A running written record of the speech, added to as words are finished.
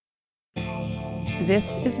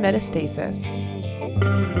This is Metastasis.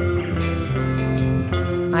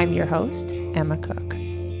 I'm your host, Emma Cook.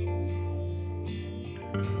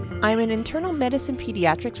 I'm an internal medicine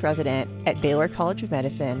pediatrics resident at Baylor College of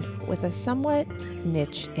Medicine with a somewhat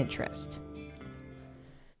niche interest.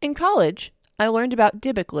 In college, I learned about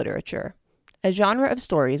Dybbuk literature, a genre of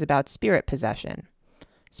stories about spirit possession.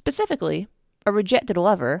 Specifically, a rejected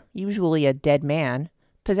lover, usually a dead man,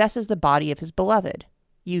 possesses the body of his beloved,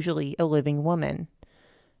 usually a living woman.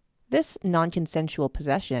 This non-consensual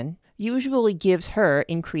possession usually gives her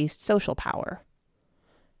increased social power.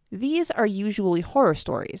 These are usually horror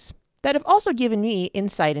stories that have also given me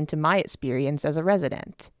insight into my experience as a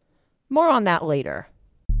resident. More on that later.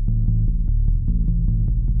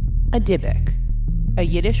 A Dybbuk, a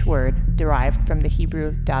Yiddish word derived from the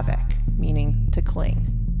Hebrew davek, meaning to cling.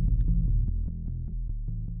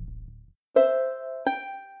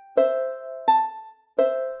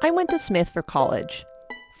 I went to Smith for college.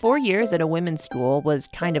 4 years at a women's school was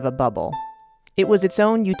kind of a bubble. It was its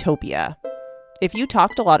own utopia. If you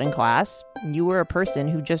talked a lot in class, you were a person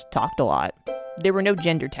who just talked a lot. There were no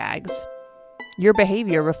gender tags. Your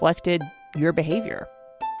behavior reflected your behavior.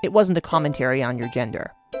 It wasn't a commentary on your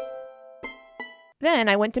gender. Then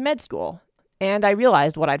I went to med school, and I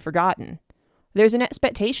realized what I'd forgotten. There's an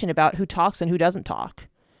expectation about who talks and who doesn't talk.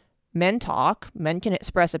 Men talk, men can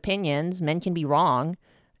express opinions, men can be wrong,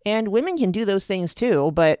 and women can do those things too,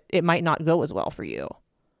 but it might not go as well for you.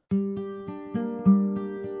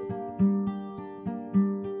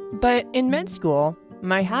 But in med school,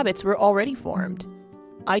 my habits were already formed.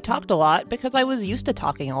 I talked a lot because I was used to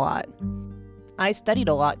talking a lot. I studied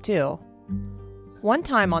a lot too. One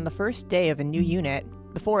time on the first day of a new unit,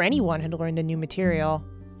 before anyone had learned the new material,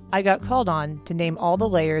 I got called on to name all the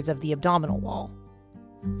layers of the abdominal wall.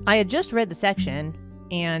 I had just read the section,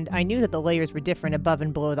 and I knew that the layers were different above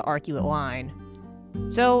and below the arcuate line.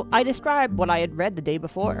 So I described what I had read the day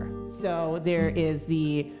before. So there is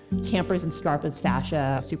the Camper's and Scarpa's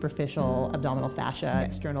fascia, superficial abdominal fascia,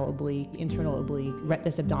 external oblique, internal oblique,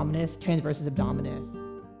 rectus abdominis, transversus abdominis.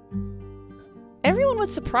 Everyone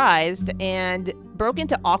was surprised and broke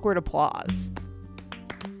into awkward applause.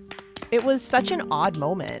 It was such an odd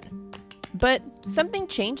moment. But something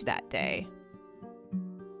changed that day.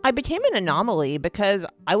 I became an anomaly because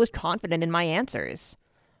I was confident in my answers.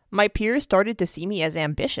 My peers started to see me as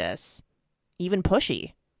ambitious, even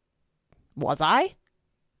pushy. Was I?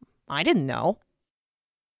 I didn't know.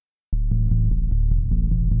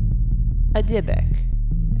 A Dybbuk,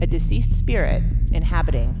 a deceased spirit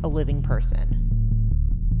inhabiting a living person.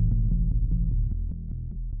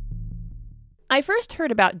 I first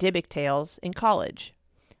heard about Dybbuk tales in college.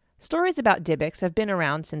 Stories about Dybbuks have been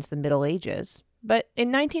around since the Middle Ages. But in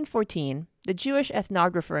 1914, the Jewish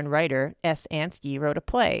ethnographer and writer S. Ansky wrote a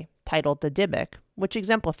play titled The Dybbuk, which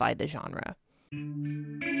exemplified the genre.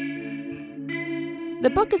 The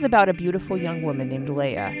book is about a beautiful young woman named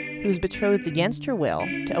Leah, who's betrothed against her will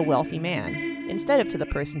to a wealthy man, instead of to the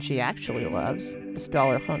person she actually loves, the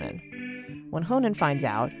scholar Honan. When Honan finds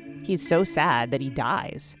out, he's so sad that he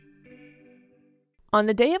dies. On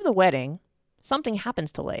the day of the wedding, something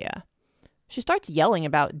happens to Leah. She starts yelling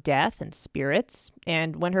about death and spirits,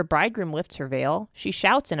 and when her bridegroom lifts her veil, she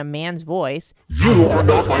shouts in a man's voice, "You are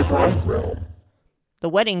not my bridegroom!" The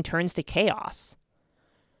wedding turns to chaos.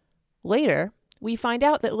 Later, we find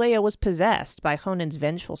out that Leah was possessed by Honan's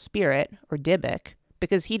vengeful spirit, or Dybbuk,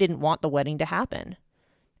 because he didn't want the wedding to happen.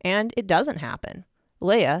 And it doesn't happen.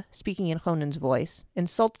 Leah, speaking in Honan's voice,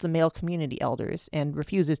 insults the male community elders and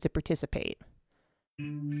refuses to participate.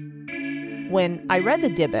 When I read the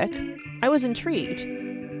Dybbuk, I was intrigued.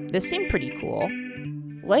 This seemed pretty cool.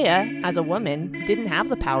 Leah, as a woman, didn't have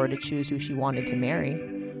the power to choose who she wanted to marry.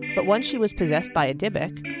 But once she was possessed by a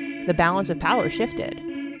Dybbuk, the balance of power shifted.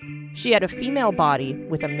 She had a female body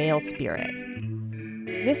with a male spirit.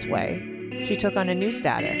 This way, she took on a new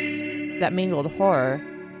status that mingled horror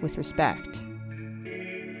with respect.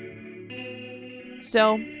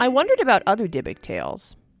 So, I wondered about other Dybbuk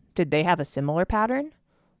tales. Did they have a similar pattern?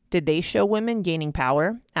 Did they show women gaining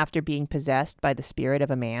power after being possessed by the spirit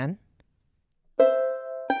of a man?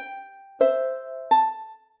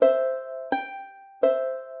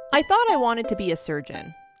 I thought I wanted to be a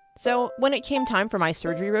surgeon. So when it came time for my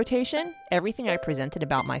surgery rotation, everything I presented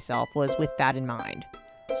about myself was with that in mind.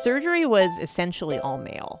 Surgery was essentially all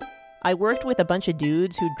male. I worked with a bunch of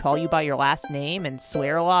dudes who'd call you by your last name and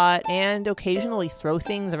swear a lot, and occasionally throw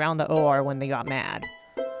things around the OR when they got mad.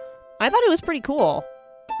 I thought it was pretty cool.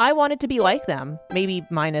 I wanted to be like them, maybe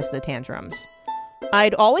minus the tantrums.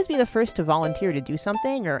 I'd always be the first to volunteer to do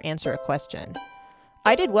something or answer a question.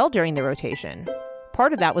 I did well during the rotation.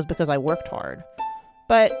 Part of that was because I worked hard.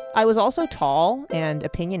 But I was also tall and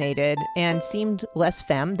opinionated and seemed less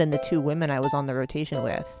femme than the two women I was on the rotation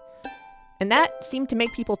with. And that seemed to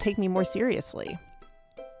make people take me more seriously.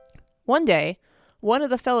 One day, one of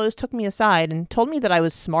the fellows took me aside and told me that I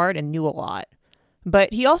was smart and knew a lot.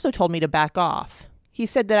 But he also told me to back off. He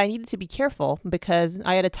said that I needed to be careful because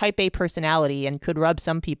I had a type A personality and could rub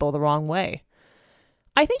some people the wrong way.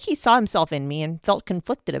 I think he saw himself in me and felt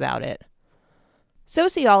conflicted about it.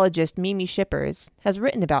 Sociologist Mimi Shippers has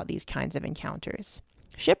written about these kinds of encounters.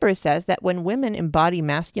 Shippers says that when women embody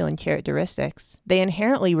masculine characteristics, they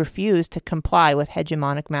inherently refuse to comply with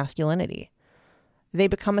hegemonic masculinity. They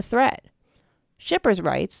become a threat. Shippers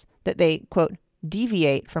writes that they, quote,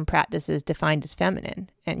 deviate from practices defined as feminine,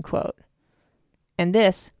 end quote. And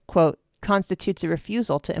this, quote, constitutes a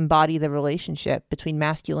refusal to embody the relationship between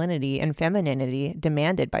masculinity and femininity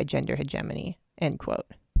demanded by gender hegemony, end quote.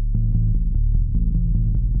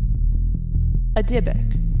 A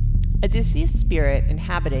Dybbuk, a deceased spirit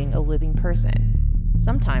inhabiting a living person,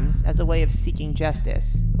 sometimes as a way of seeking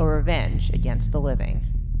justice or revenge against the living.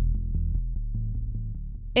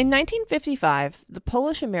 In 1955, the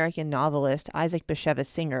Polish-American novelist Isaac Bashevis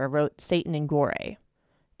Singer wrote Satan and Gore.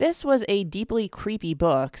 This was a deeply creepy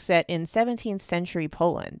book set in 17th century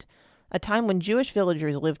Poland, a time when Jewish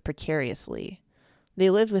villagers lived precariously. They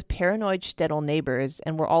lived with paranoid shtetl neighbors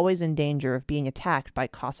and were always in danger of being attacked by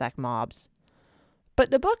Cossack mobs. But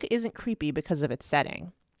the book isn't creepy because of its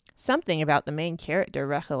setting. Something about the main character,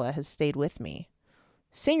 Rechele, has stayed with me.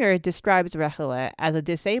 Singer describes Rechele as a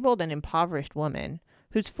disabled and impoverished woman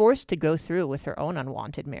who's forced to go through with her own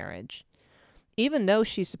unwanted marriage. Even though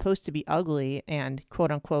she's supposed to be ugly and,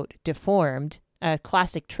 quote-unquote, deformed, a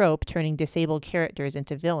classic trope turning disabled characters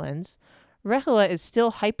into villains, Rechele is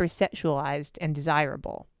still hypersexualized and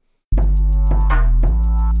desirable.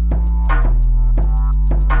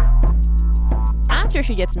 After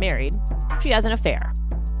she gets married, she has an affair.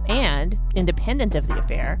 And, independent of the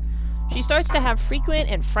affair, she starts to have frequent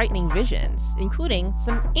and frightening visions, including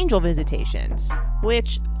some angel visitations,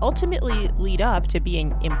 which ultimately lead up to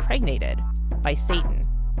being impregnated by Satan.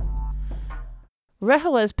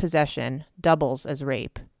 Rechele's possession doubles as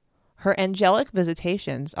rape. Her angelic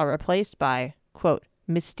visitations are replaced by, quote,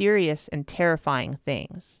 mysterious and terrifying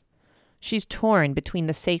things. She's torn between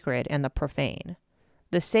the sacred and the profane.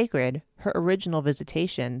 The sacred, her original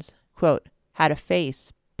visitations, quote, had a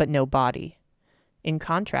face but no body. In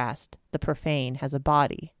contrast, the profane has a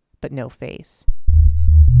body but no face.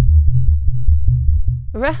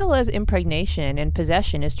 Rechele's impregnation and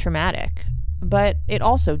possession is traumatic, but it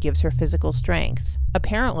also gives her physical strength,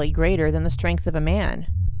 apparently greater than the strength of a man.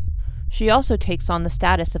 She also takes on the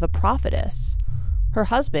status of a prophetess. Her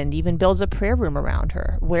husband even builds a prayer room around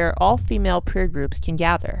her, where all female prayer groups can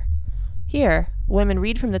gather. Here, women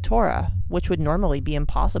read from the Torah, which would normally be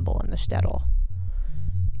impossible in the shtetl.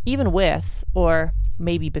 Even with, or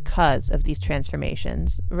maybe because of these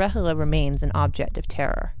transformations, Rechele remains an object of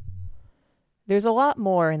terror. There's a lot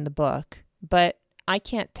more in the book, but I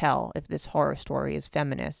can't tell if this horror story is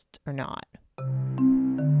feminist or not.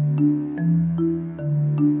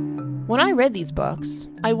 When I read these books,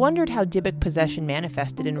 I wondered how Dybbuk possession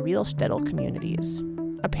manifested in real shtetl communities.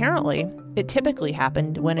 Apparently, it typically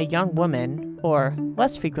happened when a young woman, or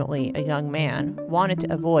less frequently a young man, wanted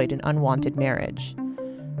to avoid an unwanted marriage.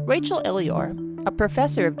 Rachel Elior, a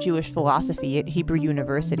professor of Jewish philosophy at Hebrew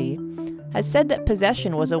University, has said that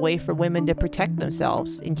possession was a way for women to protect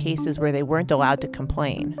themselves in cases where they weren't allowed to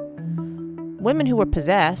complain. Women who were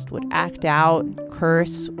possessed would act out,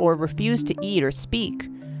 curse, or refuse to eat or speak,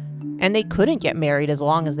 and they couldn't get married as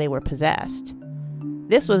long as they were possessed.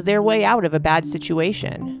 This was their way out of a bad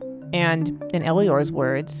situation, and, in Elior's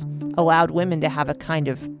words, allowed women to have a kind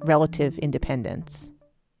of relative independence.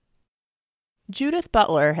 Judith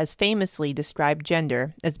Butler has famously described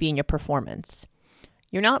gender as being a performance.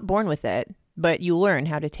 You're not born with it, but you learn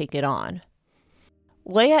how to take it on.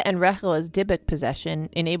 Leah and Rechele's Dybbuk possession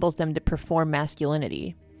enables them to perform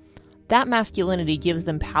masculinity. That masculinity gives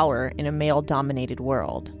them power in a male-dominated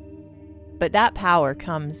world. But that power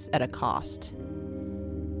comes at a cost.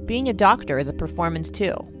 Being a doctor is a performance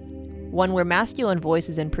too, one where masculine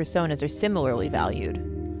voices and personas are similarly valued.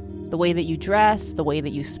 The way that you dress, the way that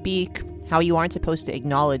you speak, how you aren't supposed to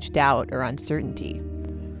acknowledge doubt or uncertainty.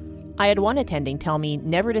 I had one attending tell me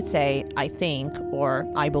never to say, I think,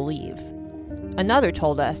 or I believe. Another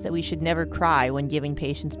told us that we should never cry when giving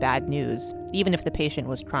patients bad news, even if the patient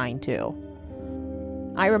was crying too.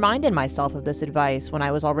 I reminded myself of this advice when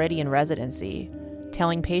I was already in residency,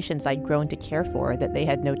 telling patients I'd grown to care for that they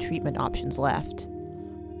had no treatment options left.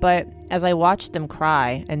 But as I watched them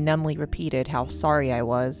cry and numbly repeated how sorry I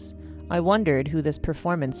was I wondered who this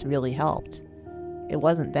performance really helped. It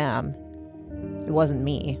wasn't them. It wasn't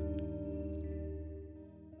me.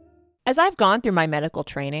 As I've gone through my medical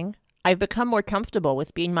training, I've become more comfortable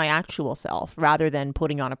with being my actual self rather than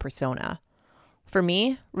putting on a persona. For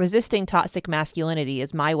me, resisting toxic masculinity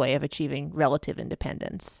is my way of achieving relative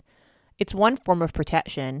independence. It's one form of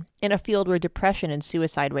protection in a field where depression and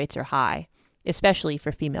suicide rates are high, especially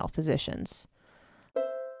for female physicians.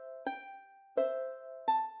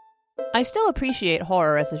 I still appreciate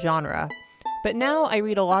horror as a genre, but now I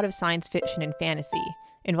read a lot of science fiction and fantasy,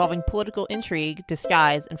 involving political intrigue,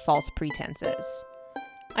 disguise, and false pretenses.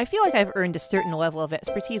 I feel like I've earned a certain level of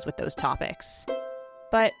expertise with those topics.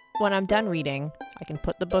 But when I'm done reading, I can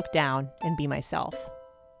put the book down and be myself.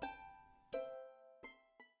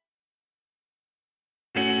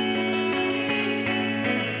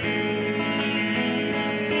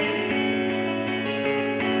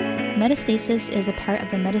 Metastasis is a part of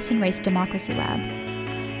the Medicine Race Democracy Lab.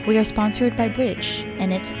 We are sponsored by Bridge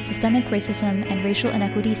and its Systemic Racism and Racial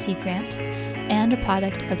Inequity Seed Grant, and a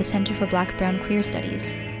product of the Center for Black, Brown, Queer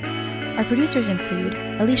Studies. Our producers include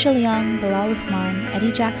Alicia Leong, Bilal Rahman,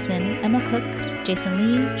 Eddie Jackson, Emma Cook, Jason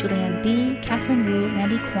Lee, Julianne B., Catherine Wu,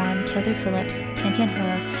 Mandy Kwan, Taylor Phillips, Tian He,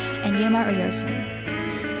 and Yemar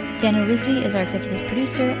Oyarzmi. Daniel Rizvi is our executive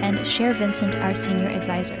producer, and Cher Vincent our senior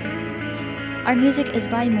advisor. Our music is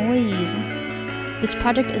by Moise. This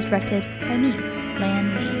project is directed by me,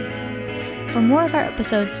 Lan Lee. For more of our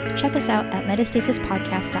episodes, check us out at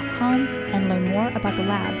metastasispodcast.com and learn more about the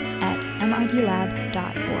lab at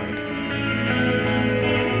mrdlab.org.